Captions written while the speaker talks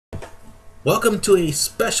Welcome to a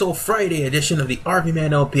special Friday edition of the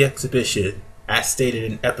RVMan LP Exhibition, as stated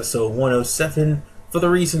in episode 107 for the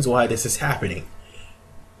reasons why this is happening.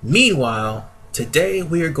 Meanwhile, today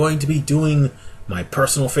we are going to be doing my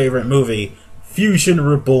personal favorite movie, Fusion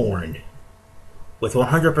Reborn, with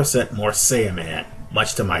 100% more Saiyaman,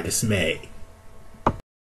 much to my dismay.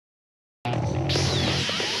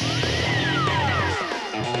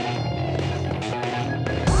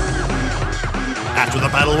 After the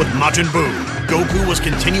battle with Majin Buu, Goku was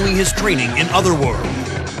continuing his training in Otherworld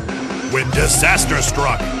when disaster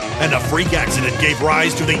struck and a freak accident gave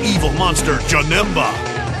rise to the evil monster Janemba.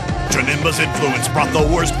 Janemba's influence brought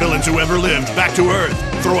the worst villains who ever lived back to Earth,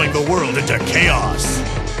 throwing the world into chaos.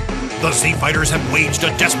 The Z-Fighters have waged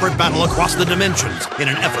a desperate battle across the dimensions in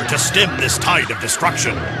an effort to stem this tide of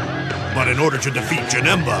destruction. But in order to defeat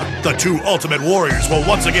Janemba, the two Ultimate Warriors will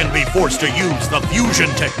once again be forced to use the fusion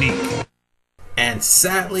technique. And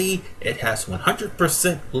sadly, it has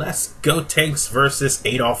 100% less Gotenks versus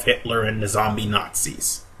Adolf Hitler and the zombie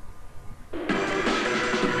Nazis.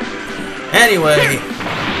 Anyway,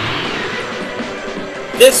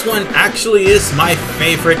 this one actually is my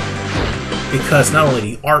favorite because not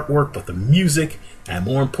only the artwork, but the music, and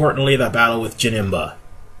more importantly, the battle with Janemba.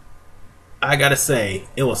 I gotta say,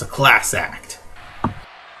 it was a class act.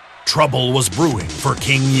 Trouble was brewing for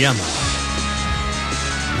King Yemma.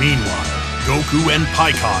 Meanwhile, Goku and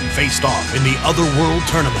Pikkon faced off in the Otherworld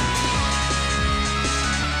tournament.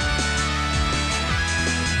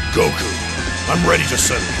 Goku, I'm ready to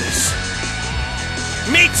settle this.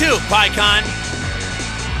 Me too, Pikkon!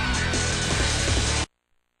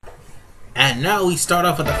 And now we start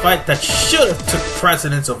off with a fight that should have took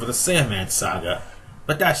precedence over the Saiyaman saga,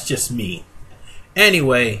 but that's just me.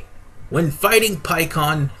 Anyway, when fighting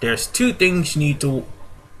Pikkon, there's two things you need to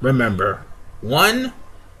remember. One,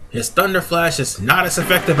 his Thunder Flash is not as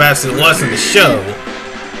effective as it was in the show.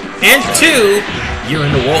 And two, you're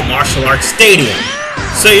in the World Martial Arts Stadium,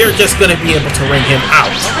 so you're just going to be able to ring him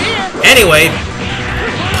out. Anyway,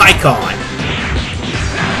 Pikkon.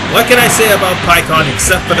 What can I say about Pikkon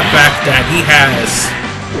except for the fact that he has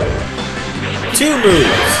two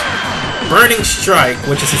moves. Burning Strike,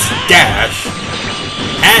 which is his dash,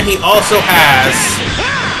 and he also has...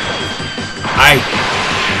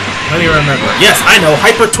 Let me remember. Yes, I know,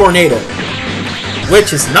 Hyper Tornado,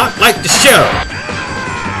 which is not like the show.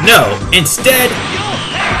 No, instead,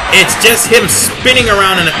 it's just him spinning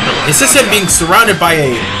around it's just him being surrounded by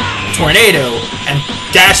a tornado and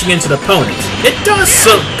dashing into the opponent. It does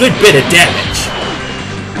a good bit of damage.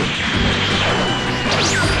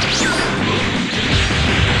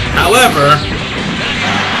 However,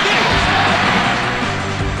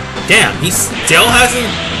 damn, he still hasn't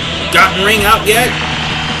gotten Ring out yet?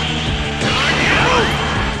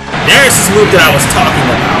 There's his move that I was talking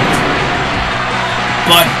about.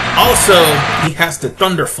 But also, he has the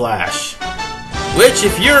Thunder Flash, which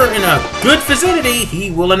if you're in a good vicinity,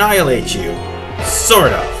 he will annihilate you.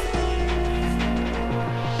 Sort of.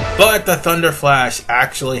 But the Thunder Flash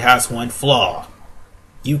actually has one flaw.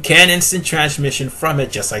 You can instant transmission from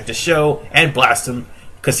it just like the show and blast him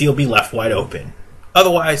because he'll be left wide open.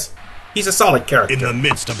 Otherwise, he's a solid character. In the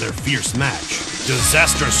midst of their fierce match,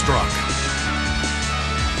 disaster struck.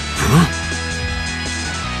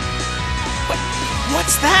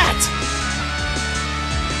 What's that?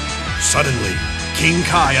 Suddenly, King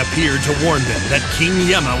Kai appeared to warn them that King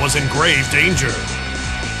Yemma was in grave danger.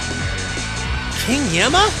 King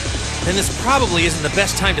Yemma? Then this probably isn't the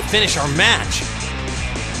best time to finish our match.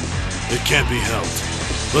 It can't be helped.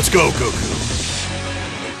 Let's go, Goku.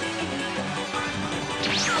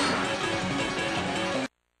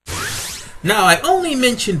 Now, I only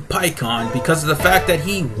mentioned Pikkon because of the fact that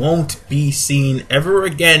he won't be seen ever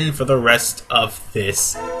again for the rest of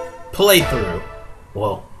this playthrough.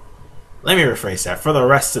 Well, let me rephrase that. For the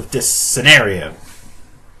rest of this scenario.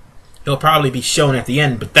 He'll probably be shown at the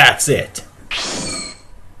end, but that's it.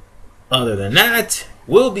 Other than that,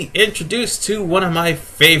 we'll be introduced to one of my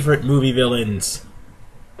favorite movie villains.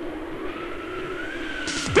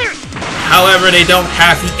 However, they don't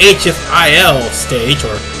have the HFIL stage,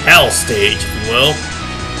 or Hell stage, if you will.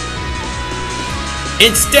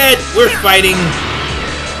 Instead, we're fighting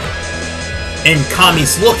in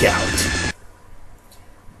Kami's Lookout.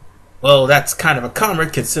 Well, that's kind of a comer,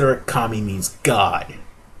 considering Kami means God.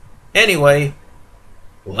 Anyway,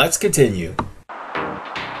 let's continue.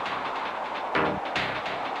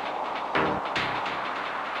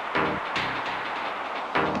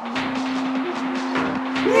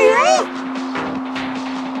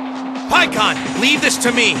 Pikkon, leave this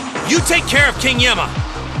to me. You take care of King Yemma.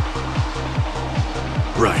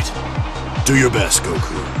 Right. Do your best,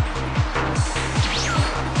 Goku.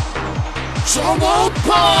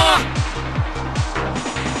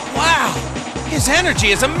 Wow! His energy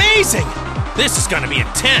is amazing! This is gonna be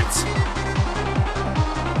intense!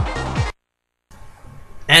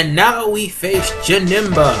 And now we face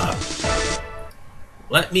Janemba.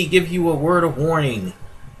 Let me give you a word of warning.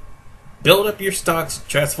 Build up your stocks to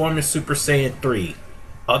transform to Super Saiyan 3.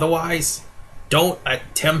 Otherwise, don't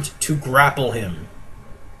attempt to grapple him.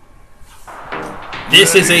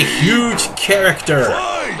 This is a huge character.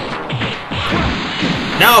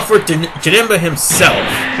 Now for Janemba himself.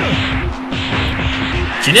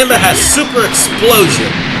 Janemba has Super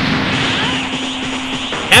Explosion.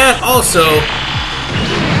 And also,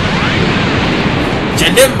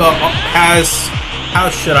 Janemba has, how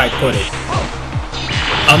should I put it?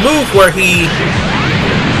 A move where he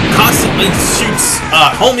constantly shoots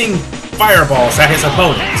homing fireballs at his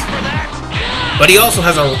opponent. But he also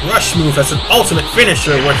has a rush move as an ultimate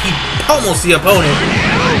finisher where he pummels the opponent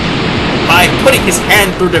by putting his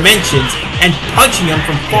hand through dimensions and punching him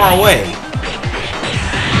from far away.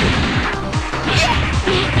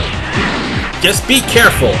 Just be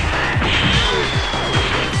careful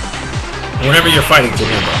whenever you're fighting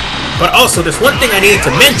Janemba. But also, there's one thing I need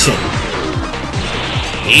to mention.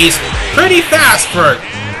 He's pretty fast for a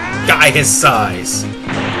guy his size.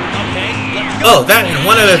 Oh, that and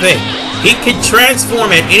one other thing. He can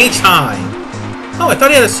transform at any time. Oh, I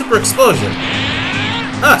thought he had a Super Explosion.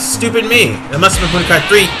 Ah, stupid me. That must have been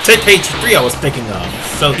page 3 I was thinking of.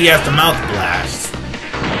 So he has the Mouth Blast.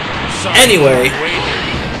 Anyway.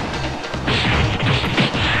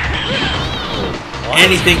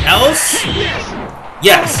 Anything else?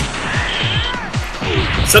 Yes.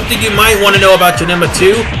 Something you might want to know about Janemba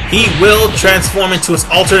 2, he will transform into his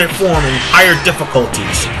alternate form in higher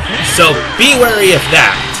difficulties. So be wary of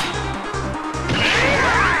that.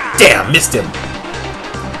 Damn, missed him.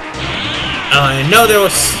 I know there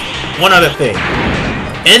was one other thing.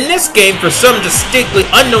 In this game, for some distinctly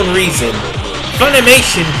unknown reason,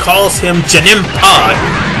 Funimation calls him Janempa.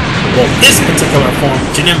 Well, this particular form,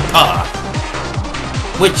 Janempa.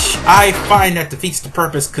 Which I find that defeats the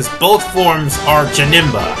purpose because both forms are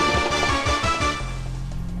Janemba.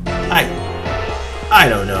 I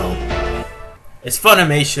don't know. It's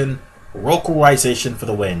Funimation, localization for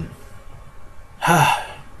the win.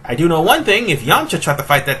 I do know one thing, if Yamcha tried to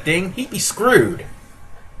fight that thing, he'd be screwed.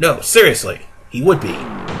 No, seriously, he would be.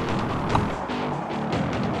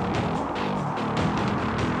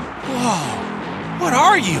 Whoa! What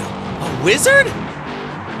are you? A wizard?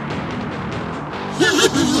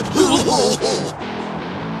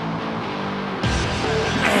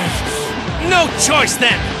 No choice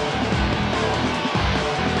then!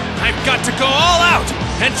 I've got to go all out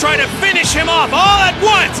and try to finish him off all at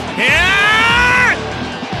once!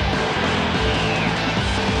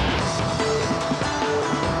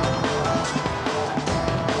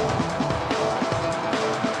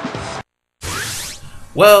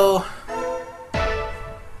 Well,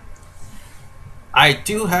 I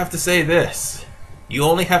do have to say this. You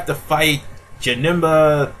only have to fight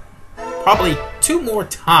Janemba probably 2 more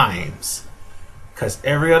times. Because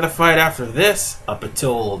every other fight after this, up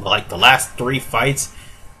until like the last 3 fights,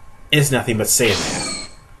 is nothing but Saiyaman.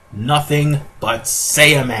 Nothing but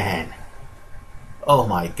Saiyaman. Oh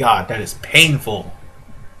my god, that is painful.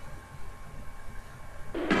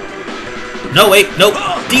 No, wait, nope.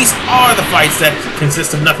 These are the fights that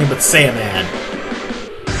consist of nothing but Saiyaman.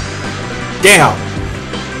 Damn.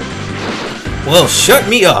 Well, shut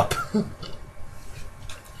me up.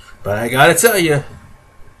 But I gotta tell you,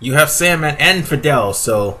 you have Saiyaman and Fidel,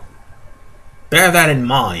 so bear that in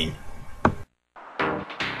mind.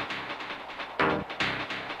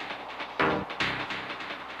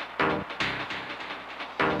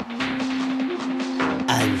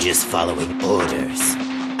 I'm just following orders.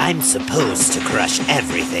 I'm supposed to crush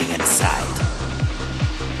everything inside.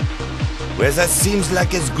 Well, that seems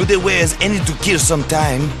like as good a way as any to kill some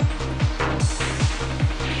time.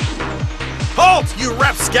 Halt, you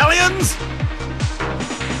rapscallions!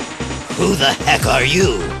 Who the heck are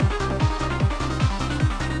you?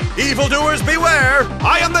 Evildoers beware!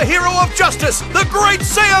 I am the hero of justice, the Great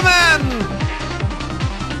Saiyaman!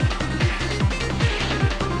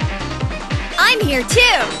 I'm here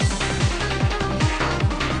too!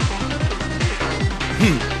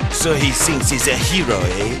 So he thinks he's a hero,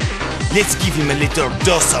 eh? Let's give him a little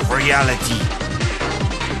dose of reality.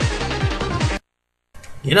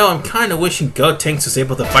 You know, I'm kind of wishing Gotenks was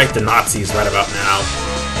able to fight the Nazis right about now.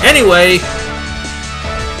 Anyway,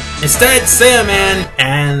 instead, Saiyaman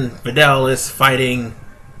and Fidel is fighting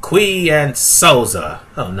Kui and Souza.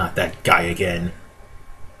 Oh, not that guy again.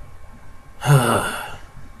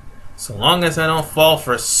 So long as I don't fall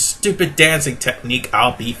for stupid dancing technique,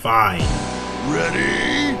 I'll be fine.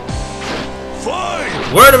 Ready? Fight!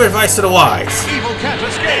 Word of advice to the wise. Evil can't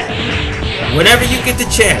escape! Whenever you get the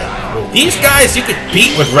chance, these guys you could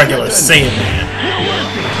beat with regular Saiyaman.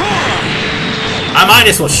 I might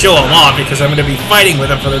as well show them off because I'm going to be fighting with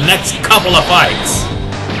them for the next couple of fights.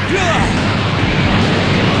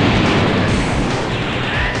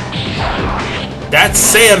 That's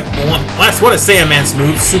one of Saiyaman's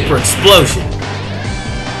moves, Super Explosion.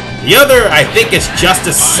 The other, I think, is just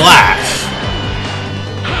a slash.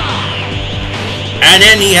 And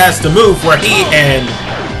then he has the move where he and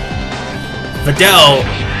Videl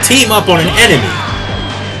team up on an enemy.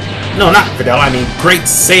 No, not Videl, I mean Great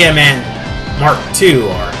Saiyaman Mark II,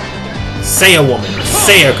 or Saiyawoman, or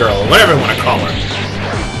Saiyagirl, whatever you want to call her.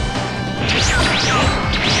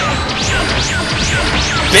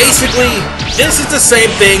 Basically, this is the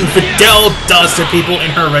same thing Videl does to people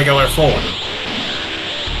in her regular form.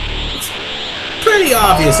 It's pretty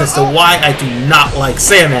obvious as to why I do not like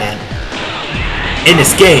Saiyaman. In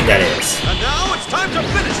this game, that is. And now it's time to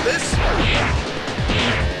finish this!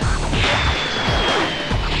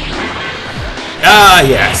 Ah,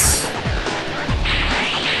 yes.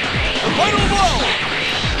 The final blow!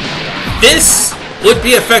 This would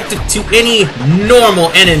be effective to any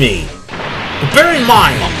normal enemy. But bear in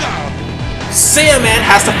mind, Saiyaman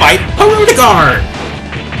has to fight Harudegarn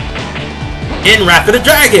in Wrath of the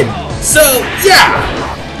Dragon. So, yeah!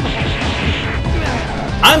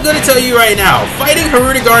 I'm gonna tell you right now, fighting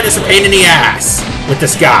Harudegarn is a pain in the ass with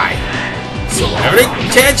this guy. So whenever the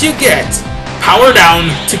chance you get, power down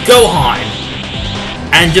to Gohan.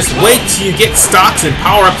 And just wait till you get stocks and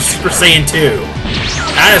power up to Super Saiyan 2.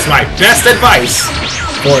 That is my best advice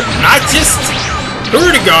for not just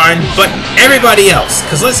Harudegarn, but everybody else.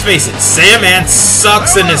 Because let's face it, Saiyaman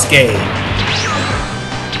sucks in this game.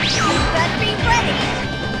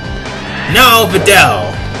 Now,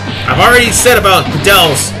 Videl. I've already said about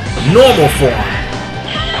Videl's normal form.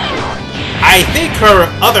 I think her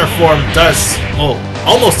other form does, well,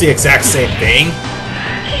 almost the exact same thing.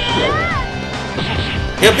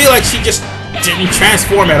 It'll be like she just didn't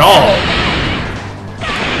transform at all.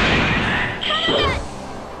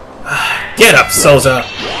 Get up, Souza.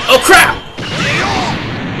 Oh, crap!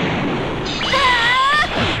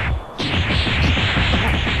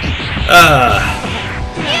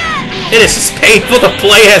 It is just painful to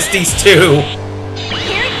play as these two.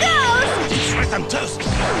 Here it goes! That's right, I'm toast!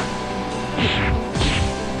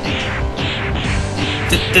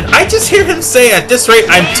 Did I just hear him say, at this rate,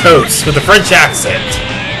 I'm toast, with a French accent?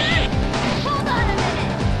 Hold on a minute!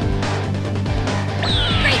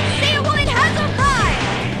 Great Saiyaman has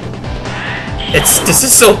arrived! This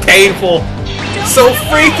is so painful. So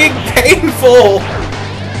freaking painful!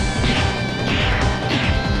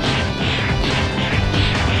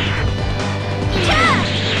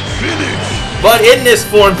 But in this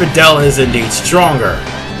form, Videl is indeed stronger.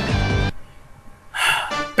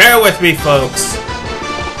 Bear with me, folks.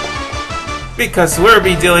 Because we'll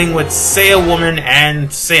be dealing with Saiyawoman and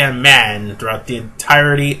Saiyaman throughout the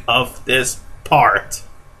entirety of this part.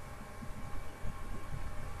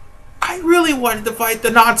 I really wanted to fight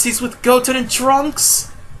the Nazis with Goten and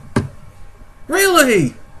Trunks.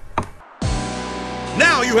 Really?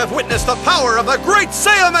 Now you have witnessed the power of the Great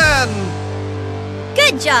Saiyaman!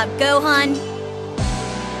 Good job, Gohan!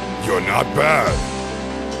 You're not bad.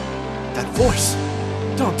 That voice.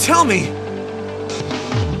 Don't tell me.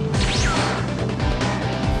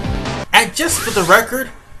 And just for the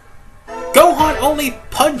record, Gohan only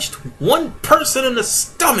punched one person in the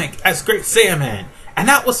stomach as Great Saiyaman, and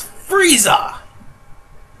that was Frieza.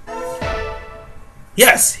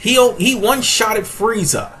 Yes, he one-shotted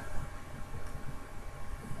Frieza.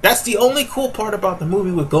 That's the only cool part about the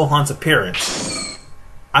movie with Gohan's appearance.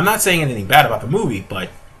 I'm not saying anything bad about the movie,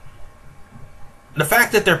 but the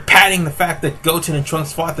fact that they're padding the fact that Goten and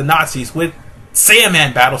Trunks fought the Nazis with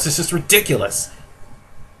Saiyaman battles is just ridiculous.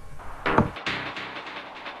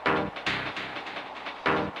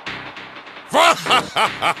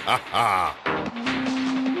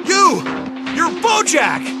 You're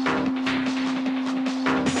Bojack!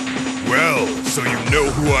 Well, so you know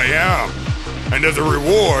who I am. And as a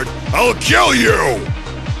reward, I'll kill you!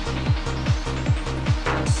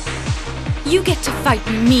 You get to fight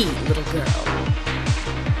me, little girl.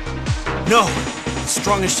 No. As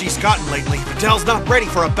strong as she's gotten lately, Videl's not ready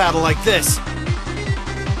for a battle like this.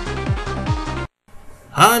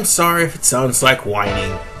 I'm sorry if it sounds like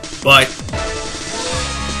whining, but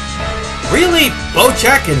really,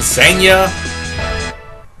 Bojack and Sanya?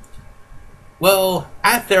 Well,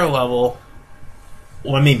 at their level,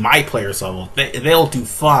 well, I mean my player's level, they'll do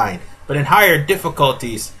fine. But in higher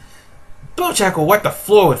difficulties, Bojack will wipe the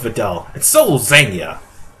floor with Videl, and so will Xenia.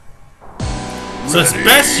 So it's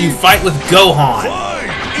best you fight with Gohan.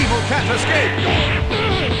 Evil can't escape.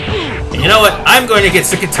 And you know what? I'm going to get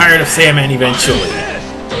sick and tired of Saiyaman eventually.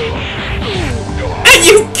 And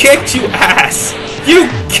you kicked, you ass! You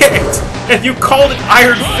kicked! And you called it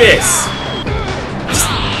Iron Fist!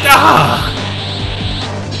 Ah!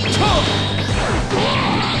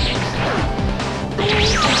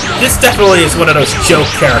 This definitely is one of those joke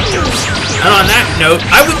characters. And on that note,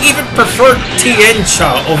 I would even prefer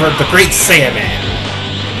Tien-Cha over the Great Saiyaman.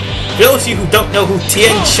 For those of you who don't know who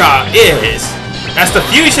Tien-Cha is, that's the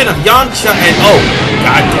fusion of Yamcha and... oh,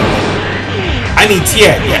 goddammit. I mean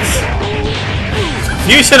Tien, yes.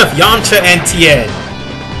 Fusion of Yamcha and Tien.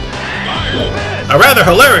 A rather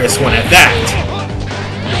hilarious one at that.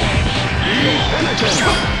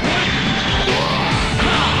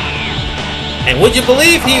 And would you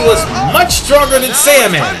believe he was much stronger than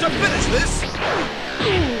Saiyaman?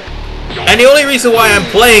 And the only reason why I'm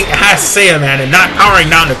playing as Saiyaman and not powering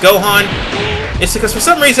down to Gohan is because for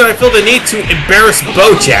some reason I feel the need to embarrass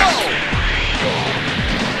Bojack.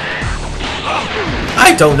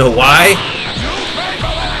 I don't know why.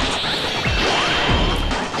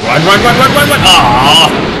 Run, run, run, run, run, run!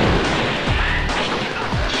 Aww!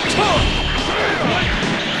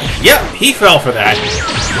 Yep, he fell for that.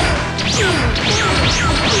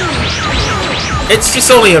 It's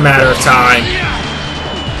just only a matter of time.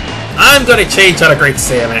 I'm gonna change out of Great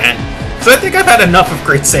Saiyaman, so I think I've had enough of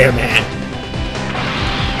Great Saiyaman.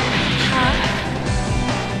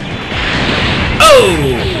 Oh!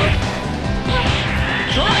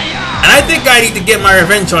 And I think I need to get my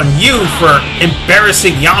revenge on you for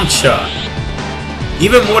embarrassing Yamcha.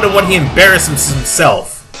 Even more than what he embarrassed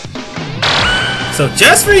himself. So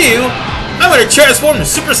just for you, I'm gonna transform to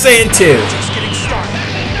Super Saiyan 2. Just getting started.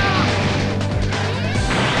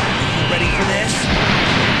 Ready for this?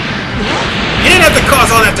 You didn't have to cause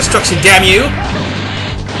all that destruction, damn you!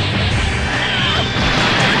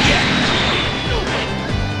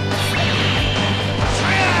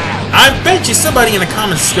 I bet you somebody in the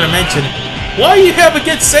comments is gonna mention, why you have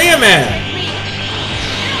against Saiyaman?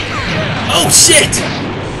 Oh shit!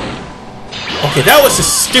 Okay, that was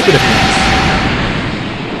just stupid of me.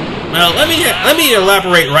 Well, let me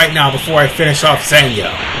elaborate right now before I finish off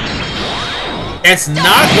Xenia. It's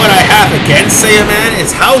not what I have against Saiyaman,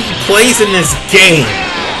 it's how he plays in this game.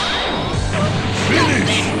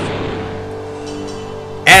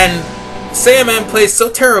 And Saiyaman plays so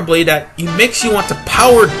terribly that he makes you want to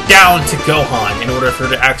power down to Gohan in order for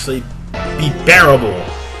it to actually be bearable.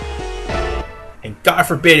 And God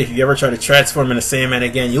forbid if you ever try to transform into Saiyaman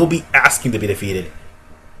again, you'll be asking to be defeated.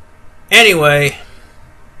 Anyway,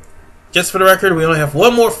 just for the record, we only have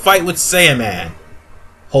one more fight with Saiyaman.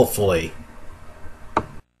 Hopefully.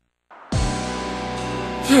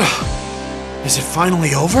 Is it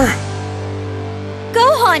finally over?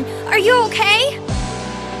 Gohan, are you okay?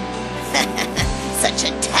 Such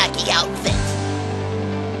a tacky outfit.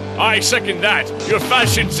 I second that. Your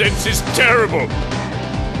fashion sense is terrible.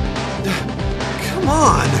 Come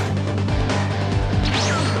on.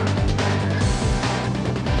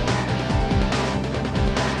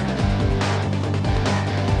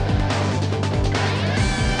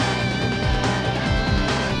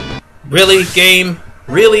 Really, game?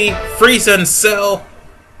 Really? Frieza and Cell?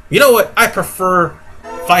 You know what? I prefer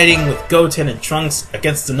fighting with Goten and Trunks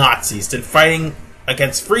against the Nazis than fighting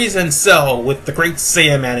against Frieza and Cell with the Great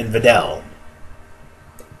Saiyaman and Videl.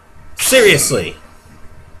 Seriously.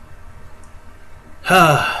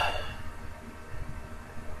 But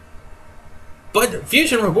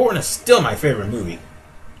Fusion Reborn is still my favorite movie.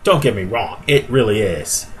 Don't get me wrong, it really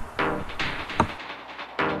is.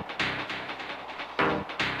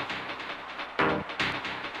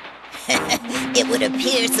 It would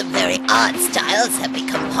appear some very odd styles have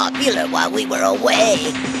become popular while we were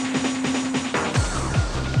away.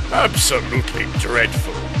 Absolutely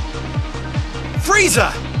dreadful.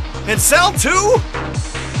 Frieza! And Cell too?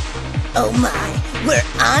 Oh my, we're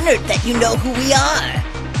honored that you know who we are.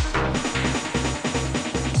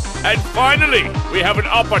 And finally, we have an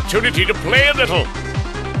opportunity to play a little.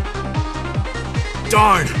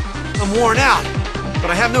 Darn, I'm worn out, but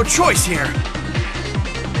I have no choice here.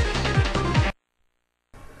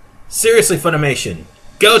 Seriously, Funimation.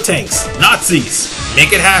 Gotenks, Nazis,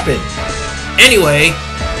 make it happen. Anyway,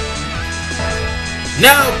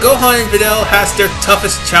 now Gohan and Videl has their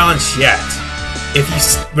toughest challenge yet. If you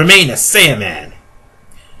remain a Saiyaman,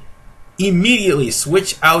 immediately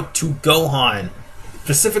switch out to Gohan,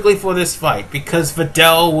 specifically for this fight, because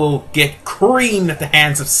Videl will get creamed at the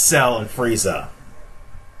hands of Cell and Frieza.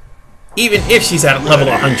 Even if she's at level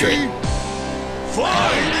 100.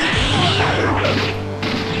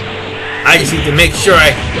 I just need to make sure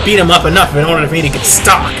I beat him up enough in order for me to get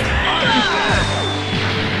stock.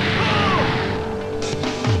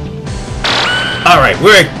 Alright,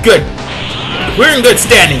 we're in good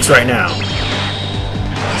standings right now.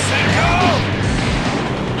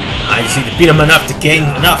 I just need to beat him enough to gain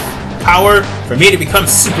enough power for me to become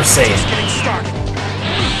Super Saiyan.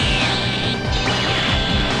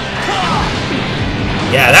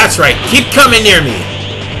 Yeah, that's right. Keep coming near me.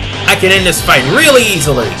 I can end this fight really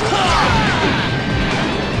easily.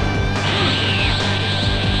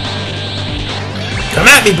 Come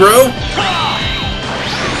at me, bro.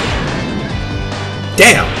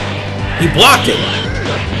 Damn. He blocked it.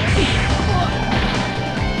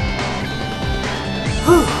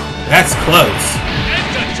 Whew, that's close.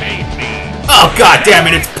 Oh, god damn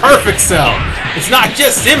it, it's Perfect Cell. It's not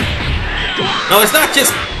just him. No, it's not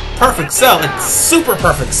just Perfect Cell, it's Super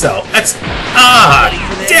Perfect Cell. That's... Ah,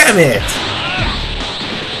 damn it!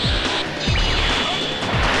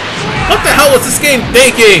 What the hell was this game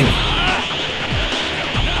thinking?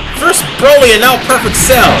 First Broly and now Perfect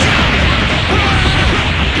Cell.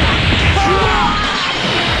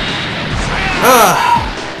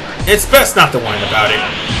 It's best not to whine about it.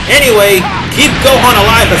 Anyway, keep Gohan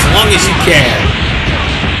alive as long as you can.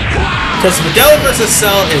 Because Videl vs.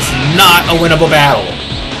 Cell is not a winnable battle.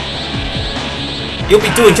 You'll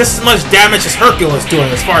be doing just as much damage as Hercule is doing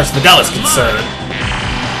as far as Videl is concerned.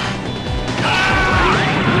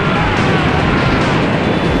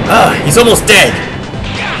 He's almost dead.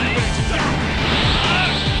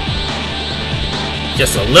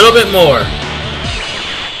 Just a little bit more.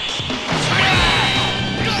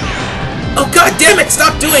 Oh god damn it,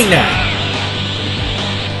 stop doing that!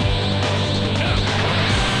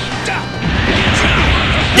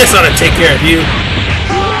 This ought to take care of you.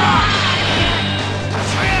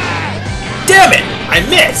 Damn it! I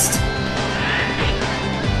missed!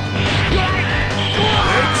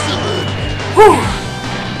 Whew!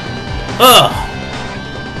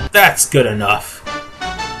 Ugh. That's good enough.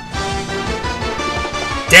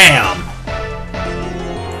 Damn!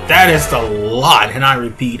 That is a lot, and I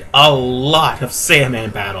repeat, a lot of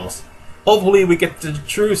Saiyaman battles. Hopefully we get the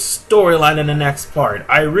true storyline in the next part.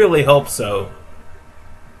 I really hope so.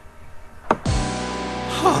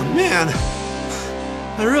 Oh man,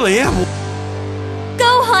 I really am.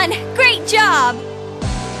 Gohan, great job!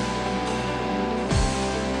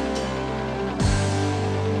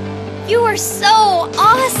 You are so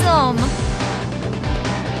awesome!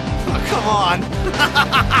 Oh, come on!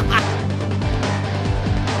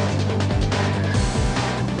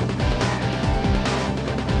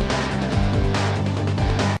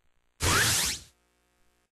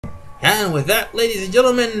 And with that, ladies and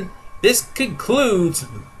gentlemen, this concludes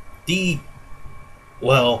the,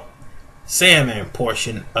 well, Saiyaman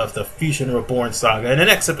portion of the Fusion Reborn saga. In the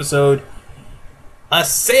next episode, a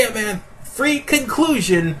Saiyaman free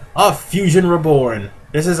conclusion of Fusion Reborn.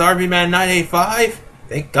 This is RVMan 985.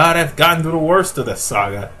 Thank God I've gotten through the worst of this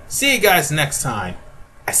saga. See you guys next time.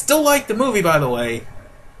 I still like the movie, by the way. It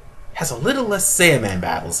has a little less Saiyaman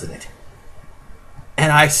battles in it.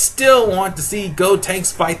 And I still want to see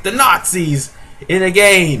Gotenks fight the Nazis in a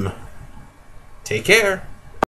game. Take care.